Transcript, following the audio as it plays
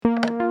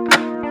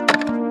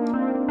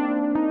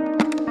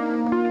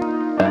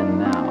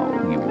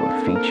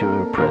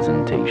Feature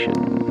presentation.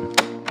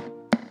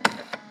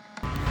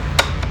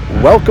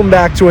 Welcome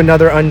back to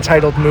another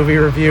Untitled Movie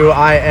Review.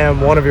 I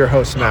am one of your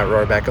hosts, Matt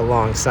Rohrbeck,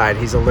 alongside,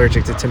 he's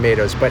allergic to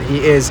tomatoes, but he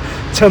is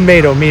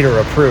tomato meter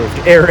approved,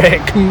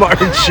 Eric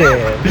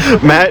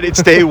Marchand. Matt,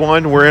 it's day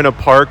one. We're in a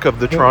park of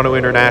the Toronto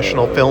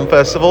International Film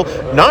Festival.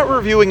 Not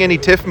reviewing any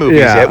TIFF movies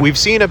yet. We've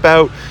seen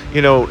about,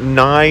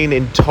 9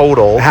 in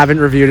total. I haven't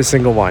reviewed a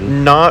single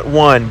one. Not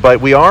one, but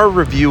we are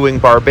reviewing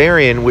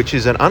Barbarian, which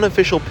is an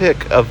unofficial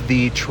pick of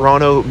the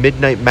Toronto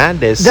Midnight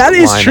Madness That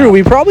is lineup. true.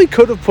 We probably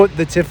could have put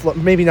the TIFF,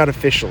 maybe not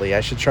officially.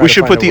 I should try We to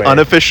should find put a the way.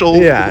 unofficial...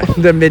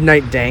 the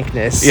Midnight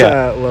Dankness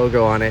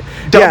logo on it.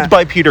 Dubbed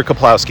by Peter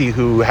Kaplowski,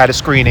 who had a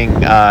screening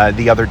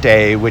the other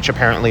day, which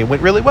apparently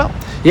went really well.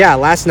 Yeah,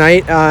 last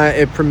night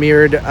it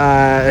premiered,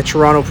 a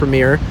Toronto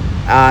premiere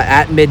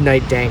at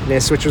Midnight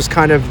Dankness, which was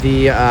kind of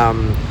the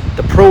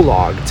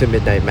prologue to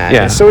Midnight Madness.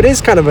 Yeah. So it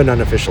is kind of an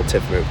unofficial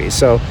TIFF movie.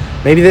 So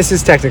maybe this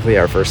is technically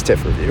our first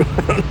TIFF review.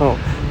 I don't know.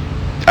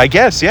 I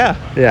guess, yeah.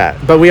 Yeah,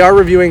 but we are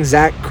reviewing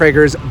Zach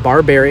Cregger's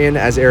Barbarian,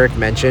 as Eric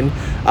mentioned,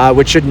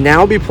 which should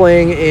now be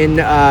playing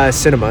in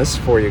cinemas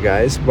for you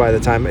guys by the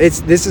time...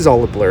 This is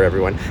all a blur,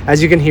 everyone.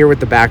 As you can hear with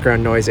the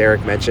background noise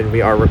Eric mentioned,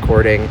 we are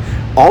recording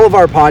all of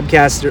our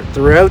podcasts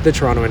throughout the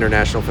Toronto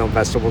International Film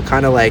Festival,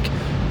 kind of like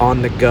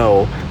on the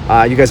go.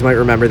 You guys might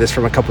remember this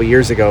from a couple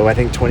years ago. I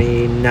think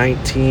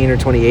 2019 or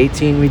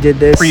 2018 we did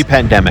this.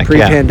 Pre-pandemic,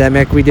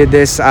 we did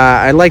this.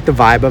 I like the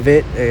vibe of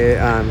it.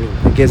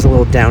 It gives a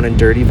little down and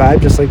dirty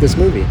vibe, just like this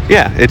movie.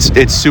 Yeah,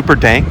 it's super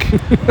dank.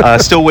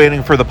 Still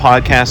waiting for the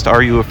podcast,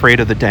 Are You Afraid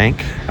of the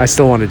Dank? I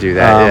still want to do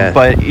that,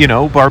 But,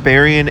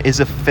 Barbarian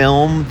is a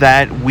film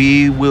that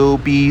we will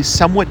be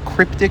somewhat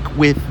cryptic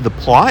with the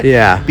plot.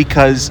 Yeah.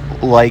 Because,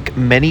 like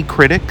many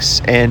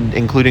critics, and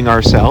including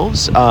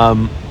ourselves,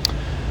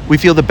 we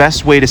feel the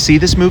best way to see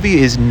this movie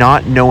is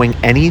not knowing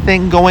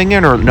anything going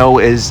in, or know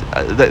as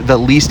the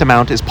least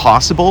amount as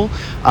possible,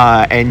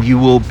 and you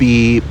will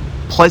be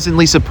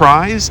pleasantly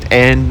surprised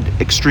and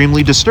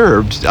extremely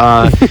disturbed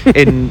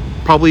in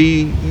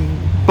probably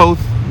both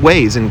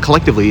ways and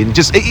collectively. And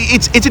just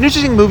it's an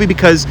interesting movie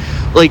because,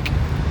 like,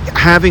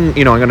 having, I'm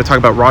going to talk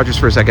about Rogers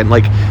for a second,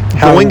 like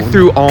going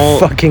through all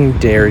fucking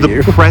dare the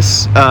you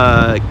press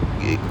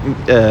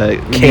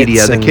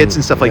media, the kits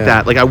and stuff like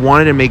that. Like, I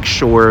wanted to make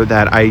sure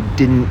that I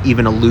didn't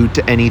even allude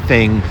to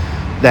anything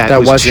that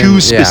was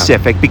too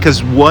specific,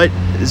 because what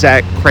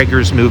Zach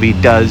Cregger's movie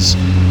does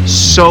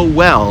so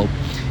well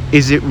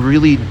is it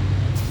really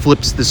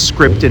flips the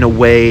script in a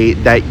way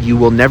that you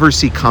will never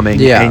see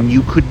coming, and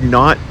you could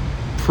not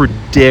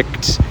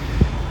predict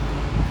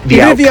the Even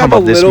outcome if you have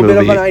of this movie. a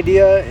little bit of an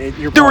idea,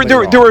 you're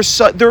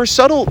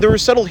there were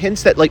subtle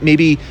hints that, like,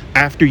 maybe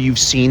after you've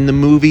seen the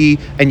movie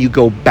and you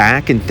go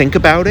back and think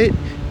about it,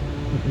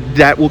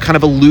 that will kind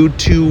of allude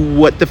to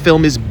what the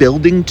film is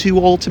building to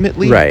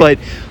ultimately. Right. But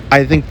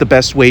I think the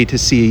best way to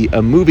see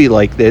a movie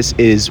like this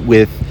is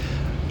with,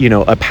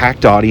 a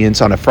packed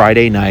audience on a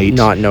Friday night,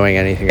 not knowing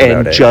anything about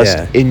it, and just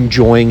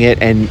enjoying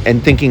it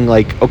and thinking,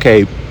 like,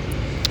 okay,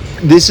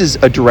 this is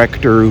a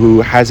director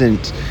who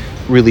hasn't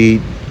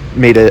really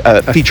made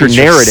a feature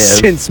narrative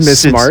since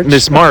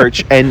Miss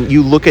March, and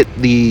you look at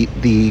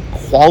the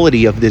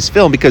quality of this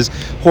film, because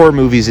horror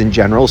movies in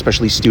general,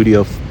 especially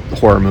studio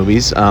horror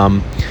movies,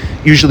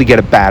 usually get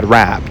a bad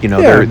rap.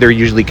 They're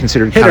usually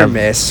considered hit kind or of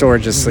miss, or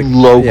just like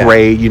low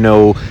grade,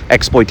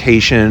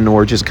 exploitation,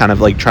 or just kind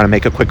of like trying to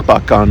make a quick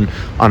buck on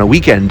a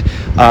weekend.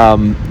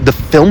 The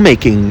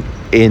filmmaking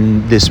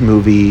in this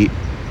movie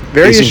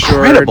very is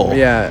incredible.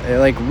 Yeah,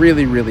 like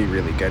really, really,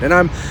 really good. And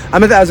I'm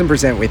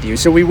 1,000% with you.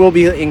 So we will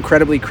be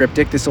incredibly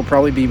cryptic. This will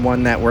probably be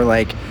one that we're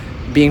like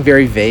being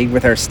very vague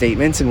with our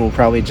statements, and we'll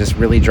probably just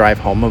really drive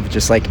home of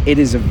just like, it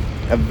is a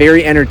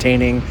very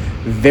entertaining,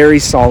 very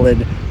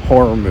solid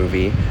horror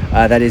movie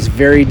that is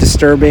very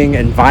disturbing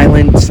and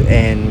violent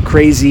and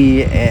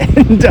crazy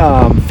and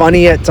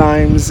funny at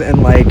times,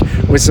 and like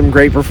with some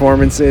great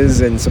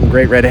performances and some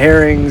great red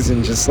herrings,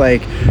 and just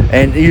like,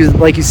 and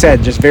like you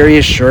said, just very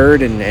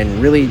assured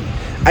and really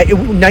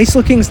nice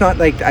looking is not,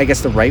 like, I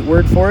guess the right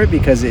word for it,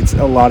 because it's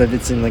a lot of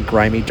it's in like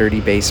grimy,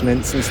 dirty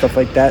basements and stuff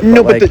like that.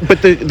 No, but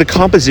the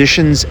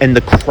compositions and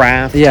the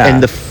craft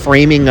and the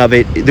framing of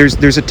it,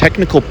 there's a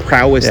technical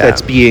prowess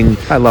that's being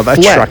I love that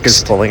flexed. truck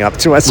is pulling up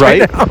to us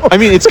right now. I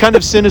mean, it's kind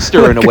of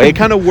sinister in a way. It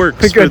kind of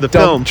works like for a the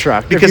dump film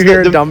truck. because if you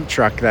hear a dump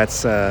truck,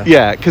 that's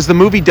because the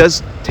movie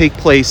does take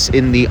place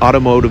in the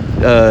automotive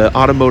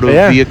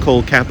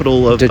vehicle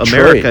capital of Detroit.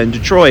 America, in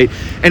Detroit,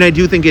 and I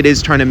do think it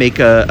is trying to make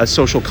a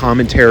social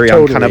commentary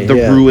on kind of the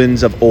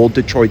ruins of old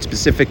Detroit,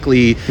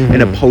 specifically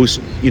in a post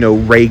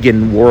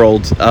Reagan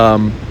world,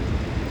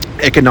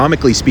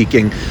 economically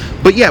speaking.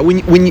 But yeah,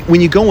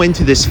 when you go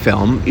into this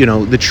film,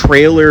 the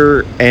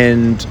trailer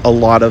and a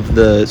lot of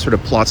the sort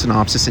of plot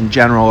synopsis in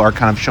general are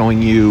kind of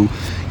showing you,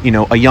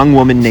 a young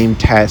woman named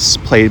Tess,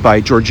 played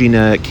by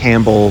Georgina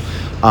Campbell,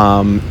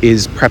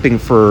 is prepping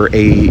for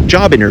a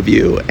job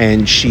interview,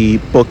 and she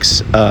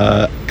books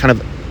kind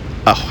of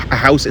a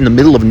house in the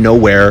middle of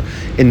nowhere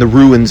in the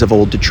ruins of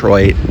old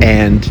Detroit,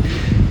 and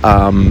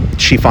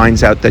she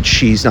finds out that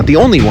she's not the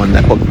only one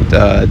that booked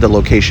the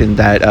location,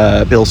 that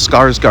Bill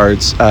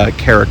Skarsgård's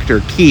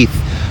character Keith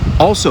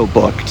also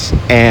booked,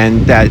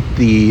 and that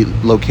the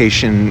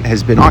location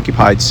has been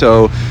occupied.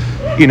 So,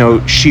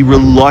 she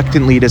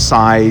reluctantly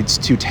decides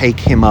to take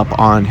him up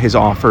on his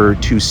offer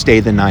to stay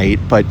the night,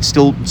 but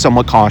still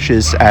somewhat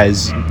cautious,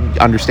 as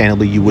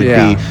understandably you would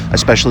be,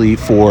 especially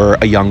for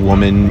a young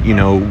woman,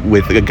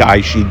 with a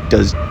guy she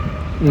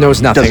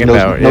knows nothing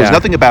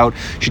about.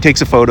 She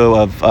takes a photo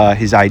of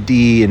his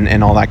ID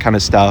and all that kind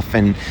of stuff,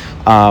 and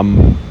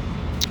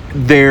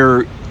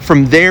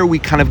from there we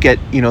kind of get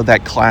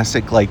that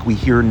classic, like, we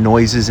hear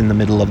noises in the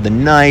middle of the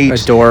night,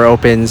 a door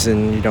opens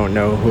and you don't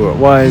know who it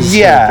was.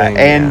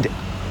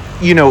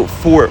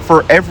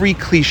 For every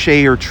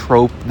cliche or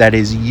trope that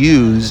is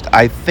used,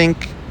 I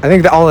think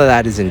that all of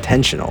that is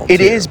intentional.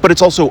 It is, but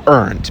it's also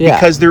earned,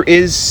 because there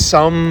is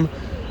some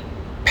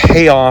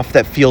payoff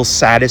that feels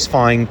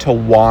satisfying to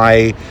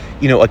why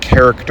a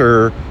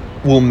character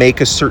will make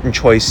a certain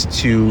choice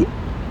to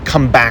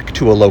come back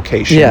to a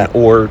location,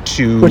 or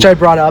to, which I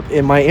brought up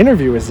in my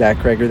interview with Zach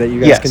Cregger that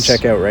you guys can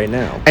check out right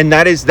now. And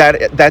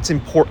that's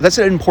important. That's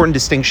an important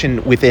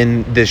distinction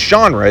within this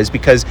genre, is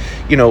because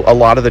a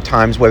lot of the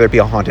times, whether it be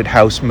a haunted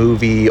house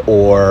movie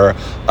or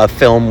a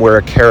film where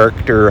a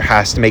character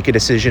has to make a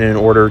decision in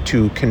order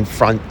to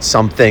confront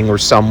something or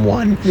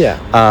someone,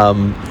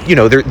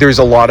 there's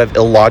a lot of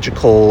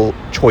illogical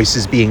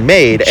choices being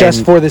made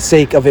just for the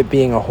sake of it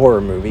being a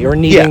horror movie, or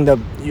needing the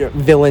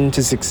villain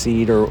to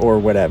succeed, or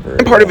whatever.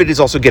 And part of it is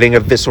also getting a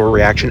visceral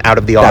reaction out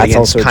of the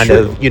audience,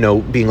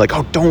 being like,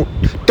 oh,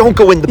 don't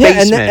go in the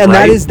basement. And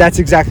that's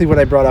exactly what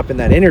I brought up in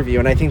that interview.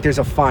 And I think there's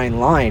a fine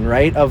line,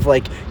 right, of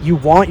like, you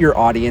want your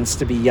audience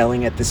to be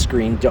yelling at the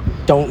screen,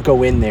 don't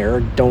go in there, or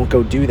don't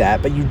go do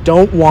that, but you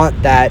don't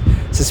want that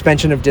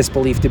suspension of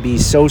disbelief to be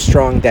so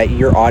strong that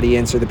your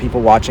audience or the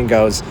people watching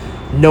goes,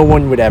 no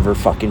one would ever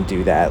fucking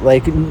do that.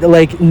 Like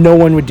no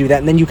one would do that.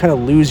 And then you kind of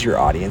lose your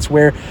audience,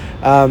 where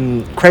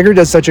Cregger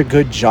does such a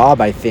good job,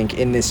 I think,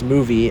 in this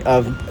movie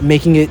of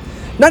making it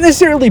not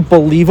necessarily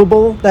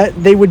believable that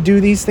they would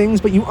do these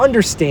things, but you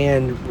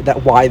understand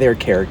that why their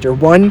character.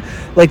 One,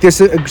 like,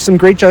 there's some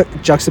great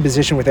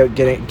juxtaposition without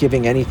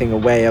giving anything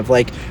away, of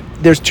like,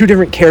 there's two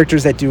different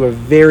characters that do a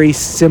very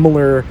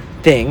similar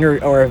thing,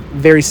 or a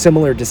very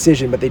similar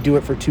decision, but they do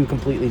it for two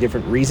completely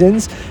different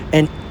reasons,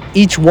 and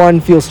each one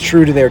feels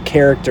true to their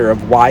character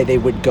of why they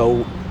would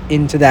go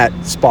into that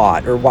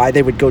spot, or why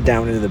they would go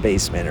down into the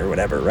basement, or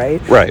whatever,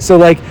 right? Right. So,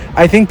 like,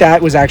 I think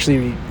that was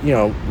actually,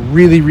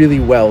 really, really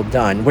well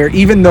done, where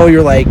even though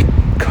you're like,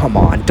 come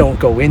on, don't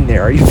go in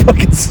there, are you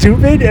fucking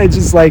stupid? It's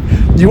just like,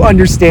 you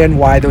understand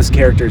why those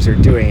characters are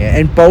doing it.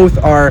 And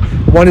both are,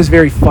 one is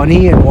very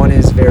funny, and one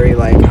is very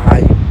like,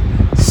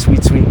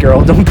 sweet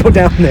girl, don't go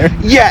down there.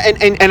 Yeah,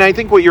 and I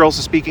think what you're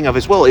also speaking of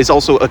as well is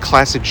also a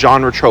classic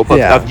genre trope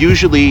of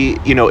usually,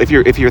 if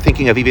you're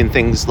thinking of even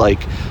things like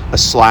a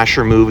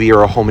slasher movie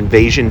or a home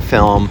invasion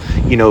film,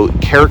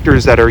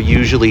 characters that are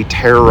usually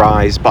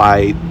terrorized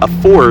by a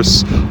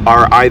force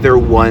are either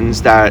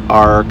ones that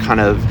are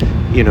kind of,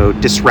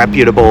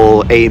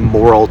 disreputable,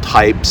 amoral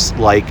types,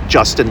 like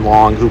Justin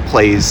Long, who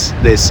plays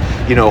this,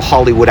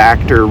 Hollywood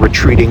actor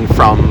retreating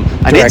from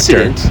an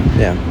incident,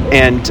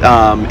 and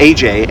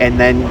AJ, and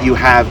then you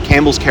have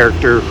Campbell's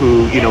character,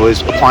 who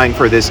is applying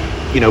for this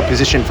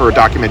position for a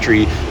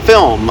documentary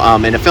film,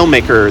 and a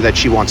filmmaker that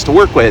she wants to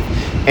work with,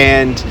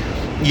 and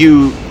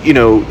you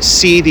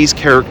see these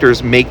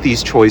characters make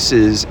these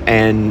choices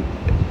and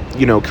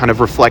kind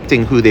of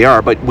reflecting who they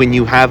are. But when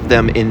you have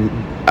them in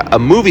a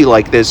movie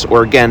like this,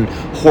 or again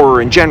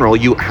horror in general,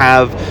 you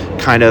have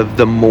kind of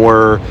the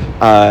more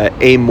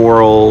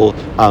amoral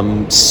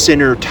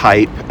sinner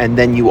type, and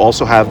then you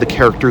also have the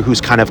character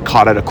who's kind of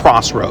caught at a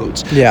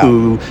crossroads,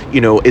 who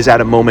is at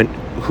a moment,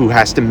 who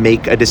has to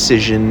make a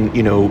decision,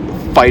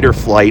 fight or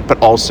flight,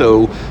 but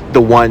also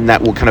the one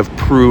that will kind of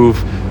prove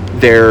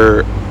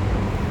their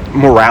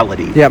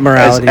morality.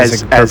 Morality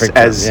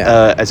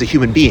as a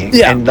human being.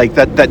 And like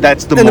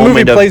that's the and moment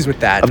the movie plays with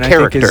that, of and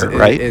character, I think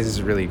right?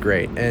 is really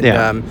great.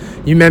 And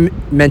you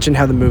mentioned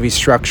how the movie's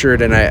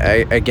structured, and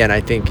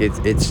I think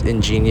it's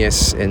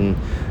ingenious, and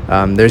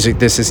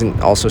this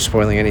isn't also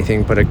spoiling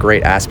anything, but a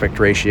great aspect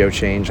ratio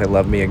change. I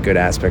love me a good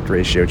aspect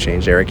ratio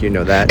change, Eric, you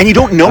know that. And you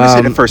don't notice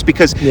it at first,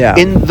 because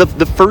in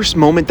the first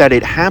moment that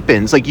it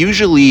happens, like,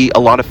 usually a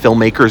lot of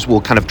filmmakers will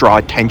kind of draw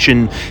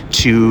attention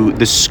to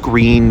the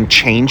screen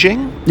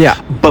changing.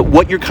 But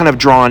what you're kind of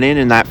drawn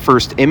in that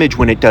first image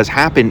when it does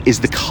happen is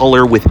the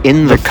color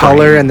within the frame.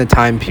 Color and the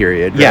time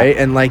period, right?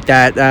 And like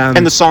that,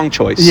 and the song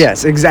choice.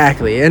 Yes,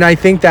 exactly. And I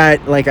think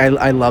that, like,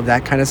 I love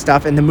that kind of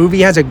stuff. And the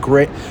movie has a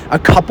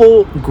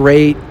couple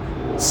great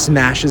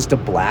smashes to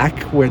black,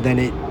 where then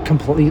it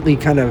completely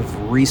kind of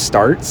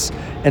restarts.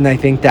 And I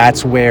think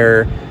that's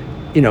where,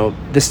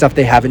 the stuff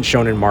they haven't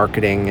shown in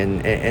marketing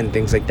and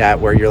things like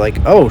that, where you're like,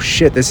 oh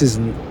shit, this is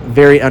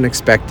very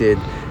unexpected,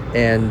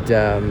 and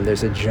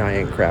there's a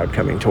giant crowd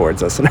coming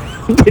towards us, and I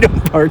hope they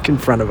don't park in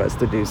front of us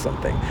to do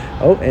something.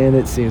 Oh, and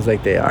it seems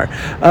like they are.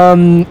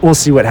 We'll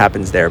see what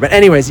happens there. But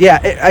anyways,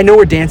 yeah, I know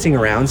we're dancing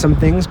around some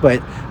things,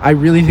 but I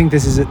really think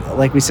this is,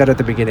 like we said at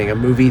the beginning, a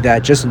movie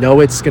that just know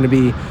it's going to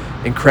be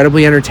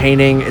incredibly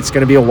entertaining. It's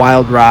going to be a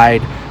wild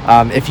ride.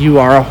 If you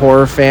are a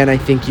horror fan, I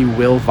think you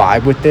will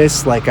vibe with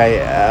this. Like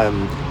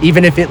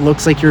even if it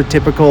looks like your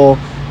typical,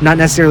 not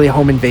necessarily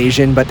home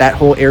invasion, but that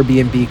whole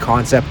Airbnb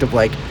concept of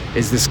like,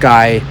 is this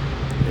guy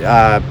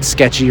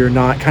sketchy or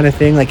not kind of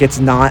thing. Like, it's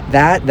not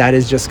that. That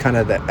is just kind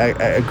of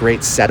a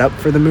great setup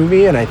for the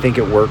movie, and I think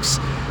it works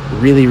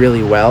really,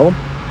 really well.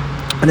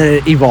 And then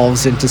it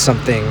evolves into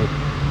something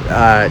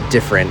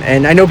different.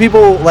 And I know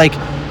people like,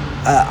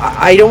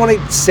 I don't want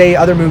to say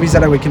other movies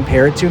that I would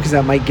compare it to, because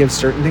that might give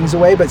certain things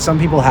away, but some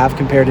people have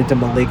compared it to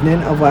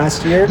Malignant of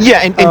last year.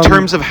 Yeah, in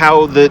terms of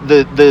how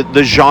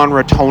the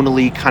genre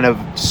tonally kind of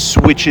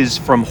switches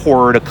from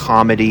horror to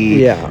comedy.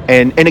 Yeah.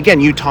 And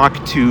again, you talk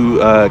to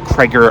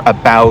Cregger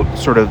about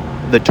sort of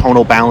the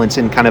tonal balance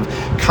and kind of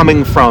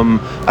coming from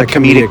a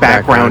comedic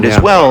background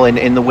as well, and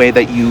in the way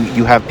that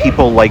you have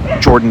people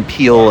like Jordan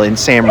Peele and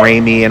Sam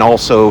Raimi, and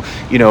also,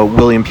 you know,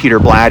 William Peter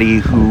Blatty,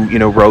 who, you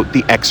know, wrote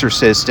The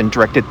Exorcist and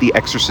directed The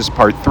Exorcist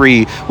Part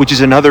 3, which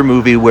is another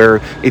movie where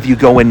if you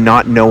go in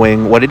not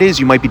knowing what it is,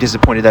 you might be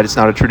disappointed that it's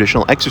not a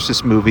traditional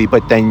Exorcist movie,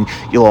 but then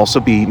you'll also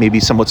be maybe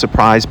somewhat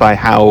surprised by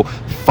how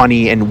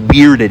funny and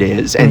weird it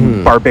is,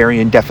 and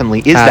Barbarian definitely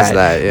is that.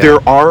 Yeah.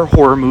 There are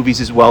horror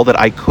movies as well that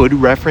I could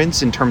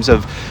reference in terms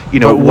of, you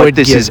know, But what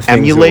this give is things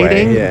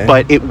emulating, away, yeah.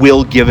 but it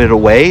will give it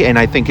away, and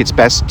I think it's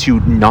best to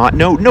not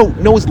know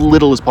as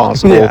little as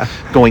possible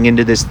going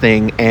into this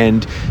thing,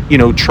 and, you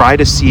know, try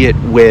to see it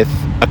with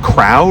a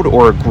crowd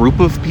or a group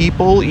of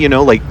people, you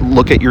know, like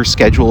look at your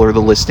schedule or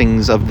the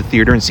listings of the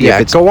theater and see if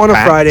it's go on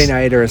packed. a Friday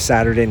night or a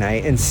Saturday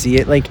night and see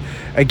it. Like,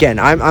 again,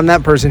 I'm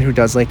that person who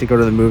does like to go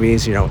to the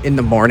movies, you know, in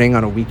the morning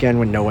on a weekend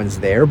when no one's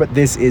there, but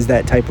this is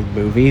that type of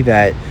movie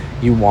that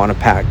you want a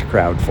packed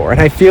crowd for.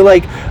 And I feel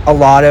like a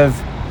lot of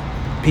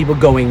people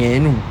going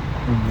in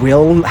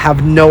will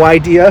have no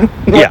idea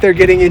what they're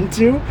getting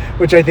into,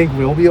 which I think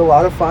will be a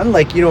lot of fun.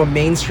 Like, you know,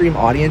 mainstream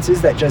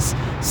audiences that just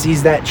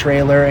sees that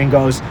trailer and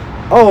goes,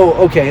 oh,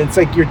 okay, it's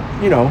like you're,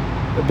 you know,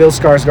 Bill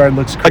Skarsgård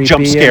looks creepy. A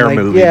jump scare and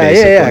like, movie,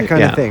 basically. basically.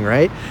 Kind of thing,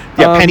 right?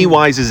 Yeah,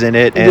 Pennywise is in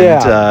it,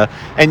 and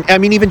and I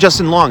mean, even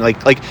Justin Long,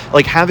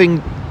 like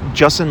having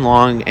Justin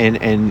Long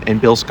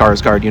and Bill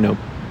Skarsgård, you know,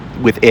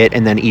 with it,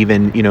 and then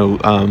even, you know,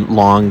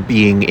 Long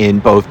being in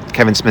both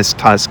Kevin Smith's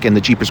Tusk and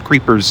the Jeepers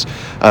Creepers,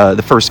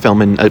 the first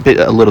film, and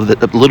a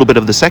little bit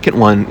of the second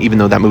one, even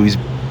though that movie's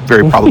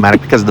very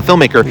problematic because of the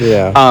filmmaker.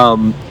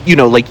 You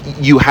know, like,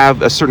 you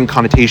have a certain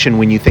connotation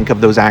when you think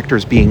of those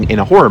actors being in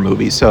a horror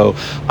movie. So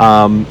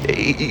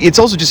it's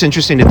also just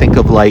interesting to think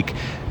of, like,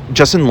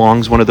 Justin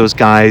Long's one of those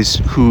guys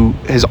who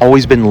has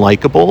always been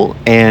likable,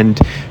 and,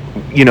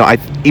 you know,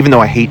 even though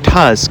I hate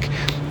Tusk,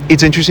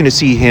 it's interesting to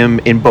see him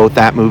in both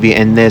that movie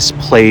and this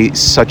play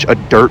such a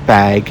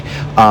dirtbag,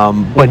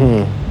 but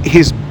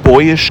his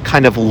boyish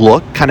kind of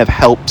look kind of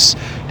helps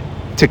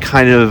to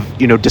kind of,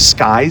 you know,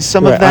 disguise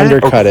some of that,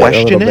 undercut or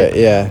question it a little bit,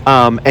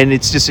 yeah. And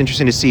it's just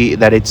interesting to see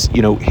that it's,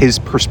 you know, his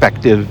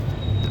perspective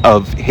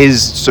of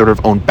his sort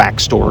of own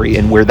backstory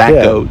and where that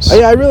goes.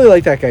 I really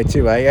like that guy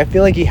too. I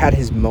feel like he had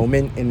his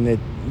moment in the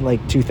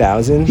like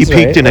 2000s. He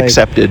peaked and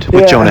accepted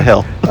with Jonah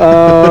Hill.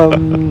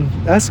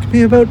 Ask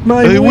me about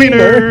my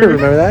wiener.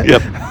 Remember that?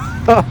 Yep.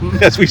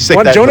 As we say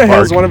that. Jonah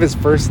Hill's one of his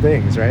first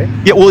things, right?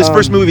 Yeah, well, his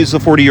first movie is the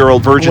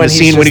 40-year-old virgin. The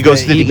scene when he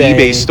goes to the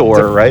eBay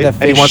store, right? Fish,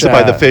 and he wants to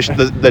buy the fish,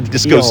 the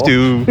disco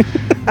stew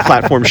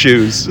platform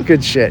shoes.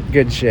 Good shit.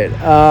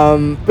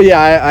 But yeah,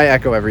 I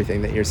echo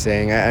everything that you're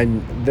saying.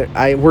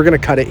 We're gonna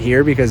cut it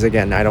here because,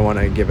 again, I don't want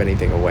to give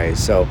anything away.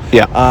 So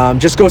yeah,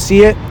 just go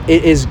see it.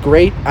 It is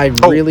great. I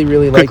really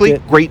liked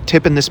it. Great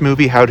tip in this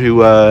movie: how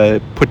to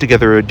put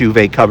together a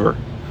duvet cover.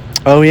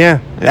 Oh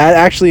yeah, that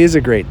actually is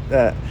a great.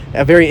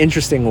 A very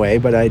interesting way,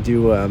 but I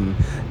do.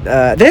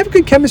 They have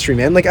good chemistry,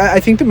 man. Like, I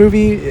think the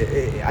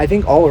movie, I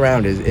think all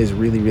around is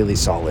really, really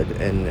solid,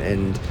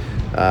 and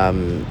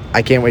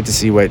I can't wait to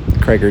see what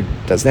Cregger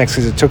does next,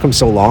 because it took him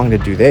so long to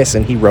do this,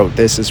 and he wrote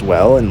this as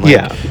well, and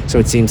like, so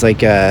it seems like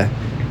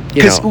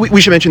because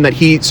we should mention that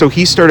he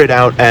started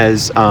out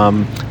as a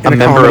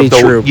member of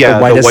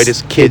the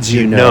Whitest Kids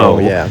You Know,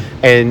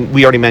 and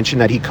we already mentioned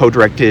that he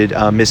co-directed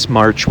Miss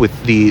March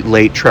with the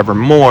late Trevor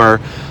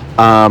Moore.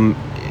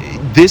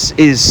 This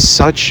is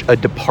such a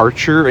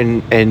departure,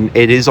 and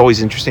it is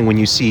always interesting when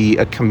you see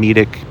a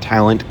comedic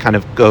talent kind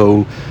of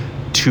go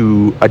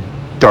to a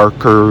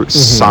darker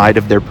side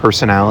of their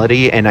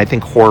personality, and I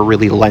think horror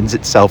really lends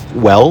itself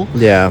well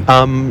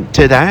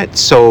to that.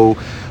 So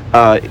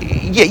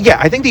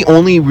I think the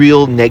only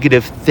real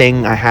negative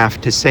thing I have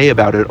to say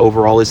about it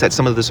overall is that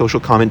some of the social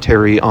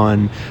commentary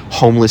on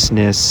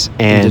homelessness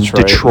and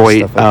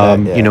Detroit and stuff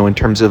like that, you know, in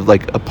terms of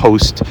like a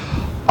post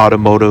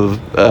automotive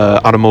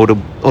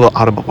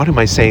what am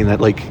I saying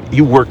that, like,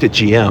 you worked at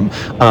GM,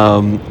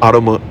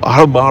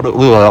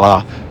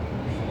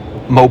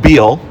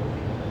 mobile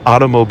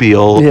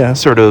automobile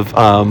sort of.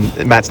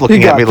 Matt's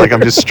looking at me like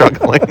I'm just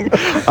struggling.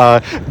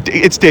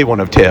 It's day one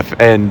of TIFF,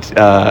 and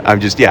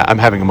I'm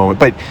having a moment.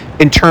 But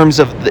in terms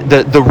of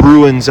the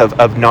ruins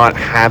of not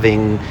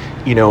having,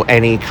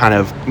 any kind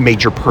of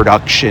major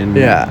production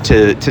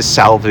to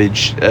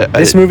salvage.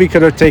 This movie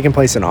could have taken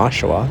place in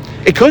Oshawa.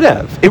 It could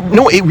have. It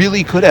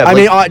really could have. I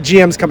mean,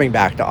 GM's coming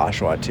back to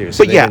Oshawa too.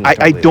 So but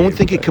I don't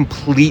think it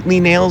completely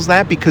nails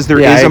that, because there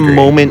is a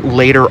moment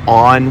later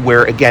on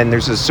where, again,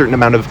 there's a certain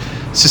amount of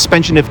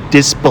suspension of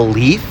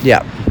disbelief.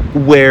 Yeah.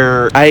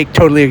 Where I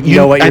totally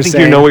know what you're saying. I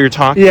think you know what you're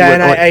talking about. Yeah,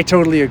 and I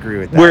totally agree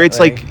with that. Where it's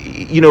like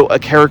a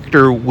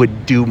character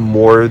would do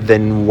more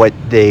than what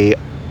they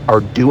are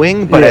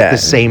doing, but at the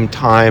same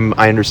time,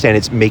 I understand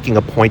it's making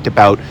a point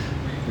about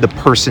the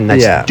person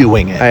that's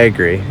doing it. I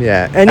agree.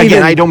 Yeah, and again,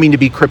 even, I don't mean to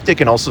be cryptic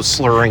and also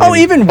slurring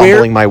and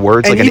fumbling my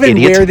words and like an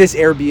idiot. Where this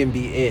Airbnb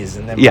is,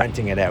 and then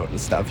renting it out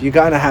and stuff, you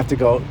gotta have to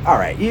go. All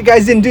right, you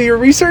guys didn't do your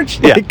research.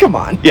 Like, come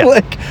on.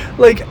 Yeah.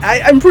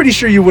 I'm pretty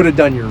sure you would have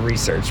done your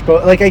research,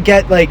 but I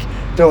get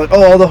they're like,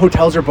 oh, all the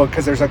hotels are booked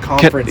because there's a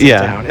conference in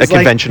town. It's a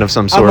convention of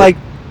some sort. I'm like,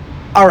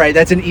 all right,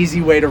 that's an easy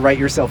way to write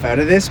yourself out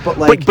of this, but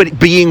but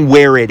being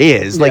where it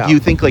is, you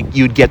think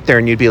you'd get there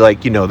and you'd be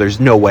like, there's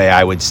no way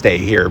I would stay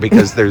here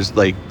because there's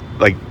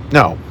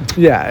no.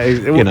 Yeah,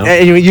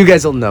 you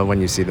guys will know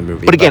when you see the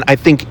movie. But again, I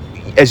think,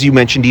 as you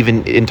mentioned,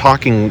 even in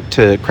talking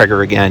to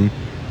Cregger again,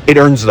 it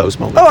earns those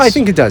moments. Oh, I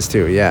think it does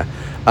too. Yeah.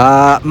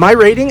 My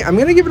rating, I'm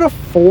going to give it a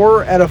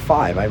 4 out of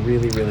 5. I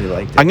really, really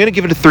liked it. I'm going to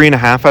give it a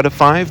 3.5 out of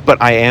 5, but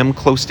I am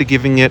close to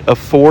giving it a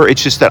 4.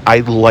 It's just that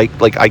I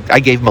I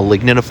gave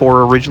Malignant a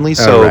 4 originally,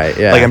 so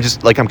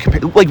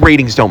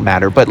ratings don't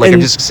matter, but I'm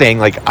just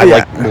saying I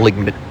like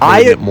Malignant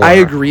more. I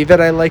agree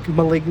that I like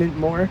Malignant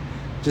more,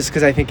 just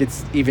because I think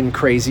it's even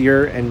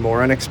crazier and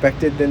more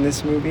unexpected than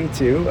this movie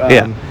too.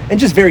 And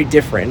just very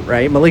different,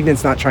 right?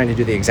 Malignant's not trying to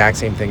do the exact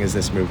same thing as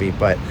this movie,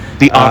 but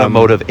the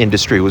automotive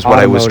industry was what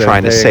I was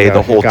trying to say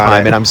the whole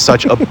time, and I'm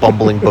such a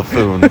bumbling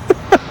buffoon.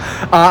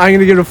 I'm going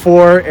to give it a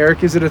 4.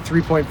 Eric gives it a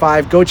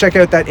 3.5. Go check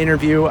out that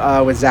interview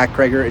with Zach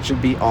Cregger. It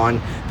should be on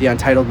the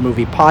Untitled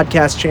Movie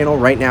podcast channel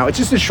right now. It's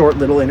just a short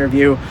little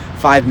interview,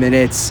 5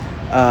 minutes.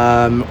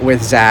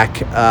 With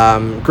Zach.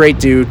 Great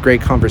dude,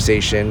 great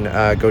conversation.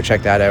 Go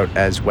check that out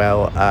as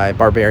well.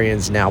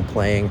 Barbarian's now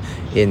playing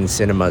in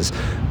cinemas.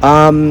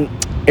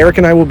 Eric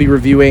and I will be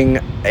reviewing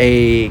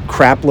a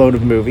crap load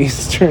of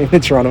movies during the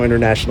Toronto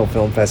International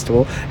Film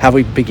Festival. Have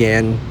we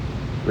began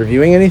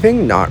reviewing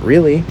anything? Not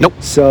really. Nope.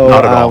 So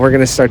not at all. We're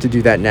going to start to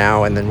do that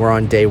now, and then we're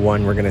on day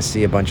 1. We're going to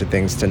see a bunch of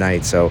things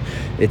tonight, so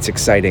it's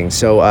exciting.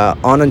 So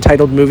on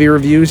Untitled Movie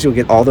Reviews, you'll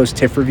get all those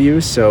TIFF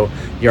reviews, so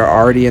you're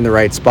already in the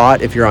right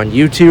spot. If you're on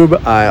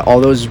YouTube, all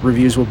those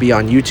reviews will be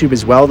on YouTube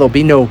as well. There'll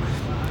be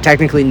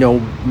technically no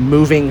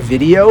moving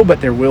video,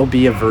 but there will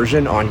be a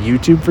version on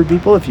YouTube for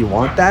people if you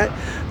want that.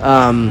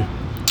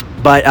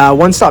 But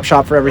one-stop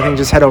shop for everything.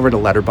 Just head over to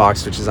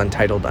Letterboxd, which is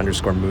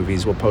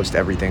Untitled_movies. We'll post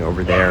everything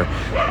over there.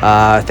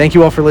 Thank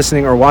you all for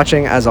listening or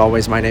watching. As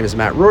always, my name is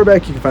Matt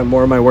Rohrbeck. You can find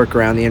more of my work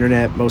around the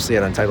internet, mostly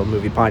at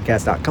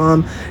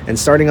UntitledMoviePodcast.com. And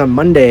starting on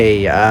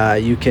Monday,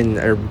 you can,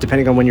 or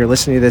depending on when you're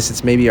listening to this,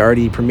 it's maybe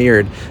already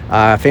premiered,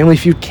 Family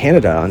Feud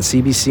Canada on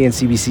CBC and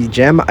CBC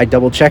Gem. I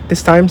double-checked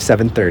this time,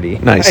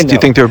 7:30. Nice. Do you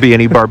think there will be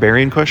any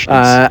Barbarian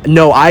questions?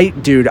 No,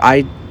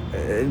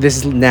 this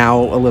is now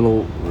a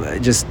little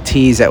just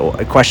tease at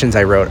questions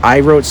I wrote. I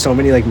wrote so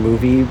many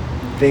movie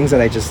things that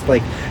I just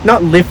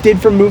not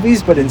lifted from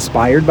movies, but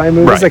inspired by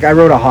movies. Right. I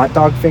wrote a hot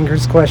dog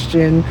fingers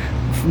question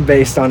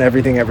based on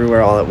Everything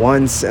Everywhere All at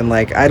Once, and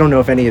I don't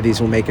know if any of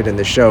these will make it in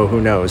the show.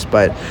 Who knows?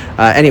 But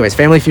anyways,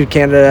 Family Feud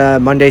Canada,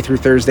 Monday through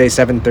Thursday,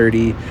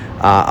 7:30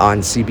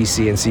 on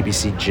CBC and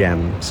CBC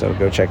Gem. So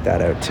go check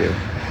that out too.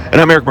 And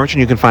I'm Eric Merchant.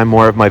 You can find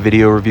more of my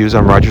video reviews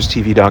on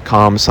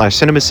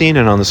rogerstv.com/cinemascene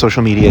and on the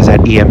social medias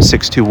at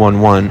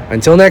EM6211.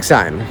 Until next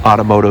time.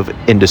 Automotive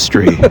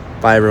industry.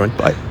 Bye, everyone.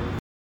 Bye.